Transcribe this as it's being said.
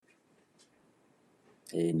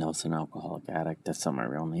Hey, Nelson, alcoholic addict. That's not my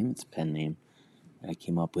real name. It's a pen name that I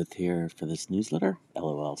came up with here for this newsletter.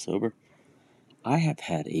 LOL sober. I have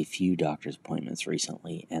had a few doctor's appointments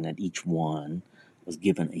recently, and at each one was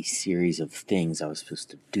given a series of things I was supposed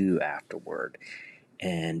to do afterward.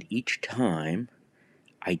 And each time,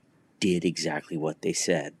 I did exactly what they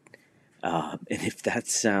said. And if that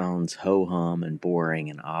sounds ho-hum and boring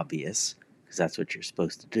and obvious, because that's what you're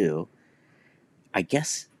supposed to do, I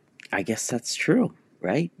guess that's true,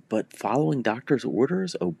 right? But following doctor's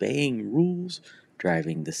orders, obeying rules,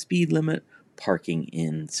 driving the speed limit, parking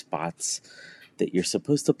in spots that you're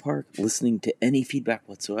supposed to park, listening to any feedback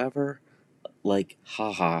whatsoever,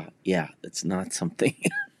 yeah, it's not something.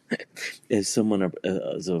 As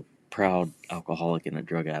as a proud alcoholic and a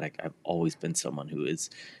drug addict, I've always been someone who is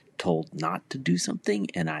told not to do something,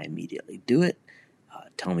 and I immediately do it.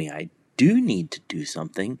 Tell me I do need to do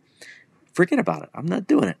something, forget about it. I'm not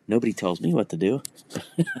doing it. Nobody tells me what to do.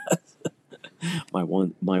 My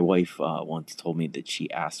wife once told me that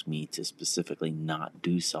she asked me to specifically not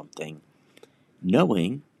do something,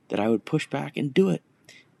 knowing that I would push back and do it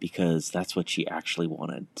because that's what she actually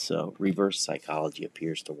wanted. So reverse psychology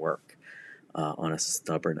appears to work on a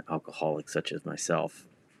stubborn alcoholic such as myself.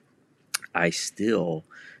 I still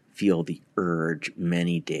feel the urge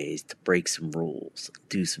many days to break some rules,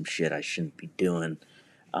 do some shit I shouldn't be doing.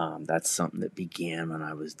 That's something that began when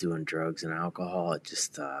I was doing drugs and alcohol. It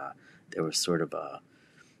just, there was sort of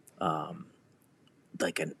I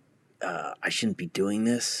shouldn't be doing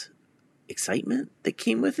this excitement that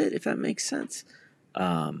came with it, if that makes sense.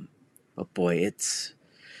 But boy, it's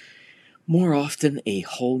more often a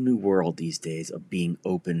whole new world these days of being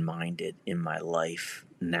open-minded in my life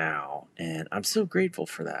now. And I'm so grateful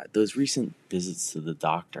for that. Those recent visits to the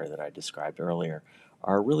doctor that I described earlier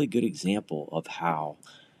are a really good example of how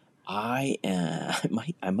I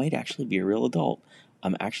might actually be a real adult.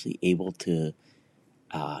 I'm actually able to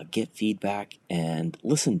get feedback and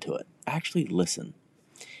listen to it. Actually listen.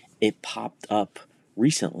 It popped up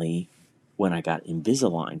recently when I got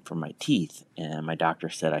Invisalign for my teeth, and my doctor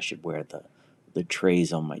said I should wear the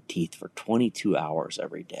trays on my teeth for 22 hours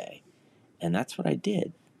every day. And that's what I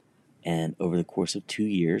did. And over the course of 2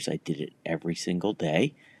 years, I did it every single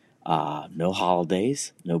day. No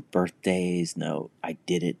holidays, no birthdays, I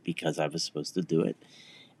did it because I was supposed to do it.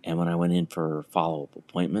 And when I went in for follow-up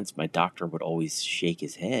appointments, my doctor would always shake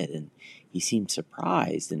his head, and he seemed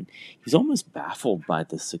surprised, and he was almost baffled by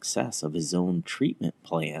the success of his own treatment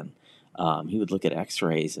plan. He would look at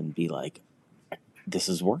x-rays and be like, this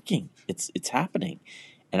is working. It's happening.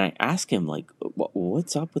 And I asked him, like,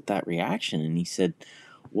 what's up with that reaction? And he said,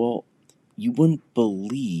 well, you wouldn't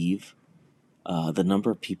believe the number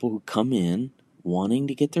of people who come in wanting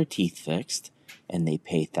to get their teeth fixed, and they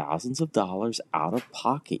pay thousands of dollars out of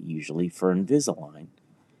pocket usually for Invisalign,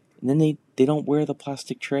 and then they don't wear the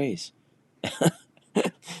plastic trays.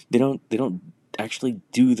 They don't actually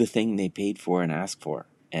do the thing they paid for and asked for.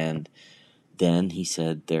 And then he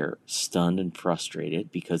said they're stunned and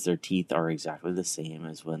frustrated because their teeth are exactly the same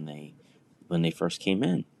as when they first came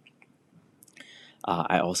in.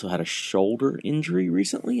 I also had a shoulder injury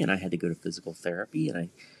recently, and I had to go to physical therapy, and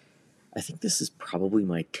I think this is probably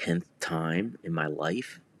my 10th time in my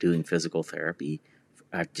life doing physical therapy.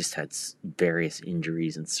 I've just had various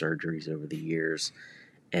injuries and surgeries over the years,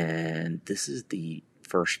 and this is the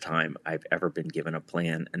first time I've ever been given a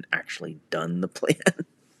plan and actually done the plan.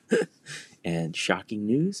 And shocking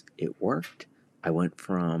news, it worked. I went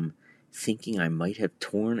from thinking I might have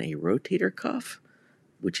torn a rotator cuff,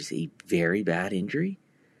 which is a very bad injury.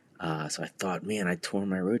 So I thought, man, I tore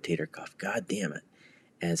my rotator cuff. God damn it.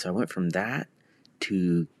 And so I went from that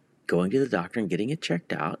to going to the doctor and getting it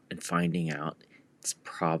checked out and finding out it's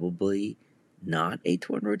probably not a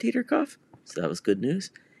torn rotator cuff. So that was good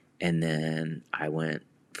news. And then I went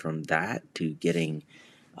from that to getting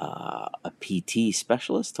a PT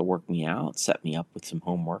specialist to work me out, set me up with some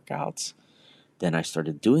home workouts. Then I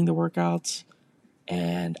started doing the workouts.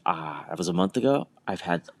 And that was a month ago. I've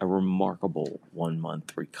had a remarkable 1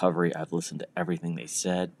 month recovery. I've listened to everything they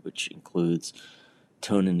said, which includes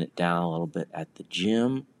toning it down a little bit at the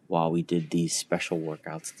gym while we did these special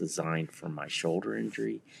workouts designed for my shoulder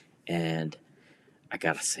injury. And I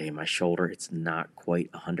gotta say, my shoulder, it's not quite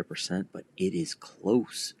 100%, but it is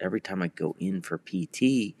close. Every time I go in for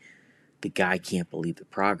PT, the guy can't believe the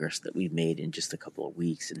progress that we've made in just a couple of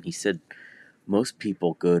weeks. And he said most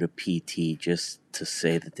people go to PT just to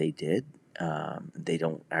say that they did. They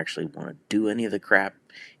don't actually want to do any of the crap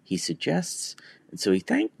he suggests. And so he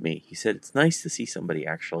thanked me. He said, it's nice to see somebody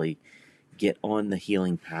actually get on the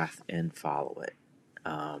healing path and follow it.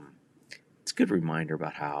 It's a good reminder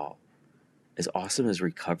about how as awesome as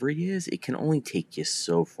recovery is, it can only take you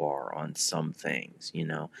so far on some things,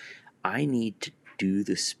 I need to do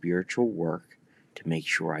the spiritual work to make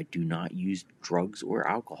sure I do not use drugs or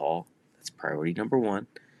alcohol. That's priority number one.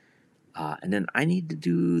 And then I need to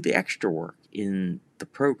do the extra work in the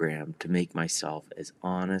program to make myself as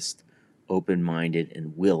honest, open-minded,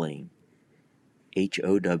 and willing,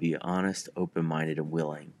 HOW, honest, open-minded, and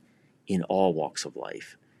willing in all walks of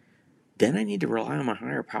life. Then I need to rely on my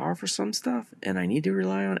higher power for some stuff, and I need to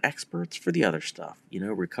rely on experts for the other stuff.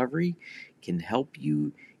 Recovery can help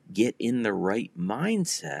you get in the right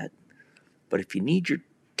mindset, but if you need your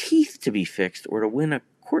teeth to be fixed or to win a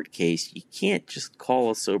court case, you can't just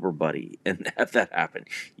call a sober buddy and have that happen.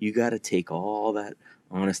 You got to take all that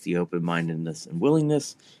honesty, open-mindedness, and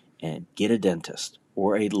willingness and get a dentist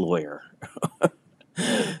or a lawyer.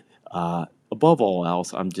 Above all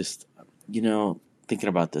else, I'm just, thinking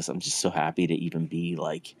about this, I'm just so happy to even be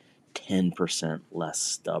like 10% less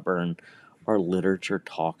stubborn. Our literature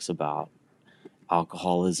talks about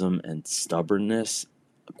alcoholism and stubbornness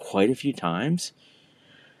quite a few times.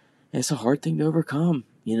 And it's a hard thing to overcome,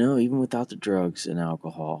 even without the drugs and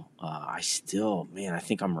alcohol. I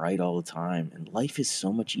think I'm right all the time. And life is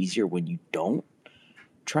so much easier when you don't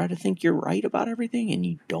try to think you're right about everything and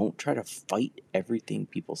you don't try to fight everything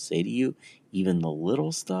people say to you, even the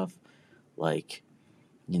little stuff. Like,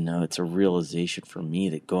 it's a realization for me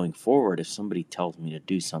that going forward, if somebody tells me to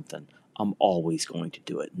do something, I'm always going to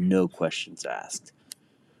do it. No questions asked.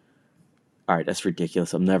 All right, that's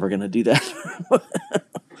ridiculous. I'm never going to do that.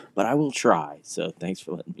 But I will try. So thanks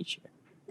for letting me share.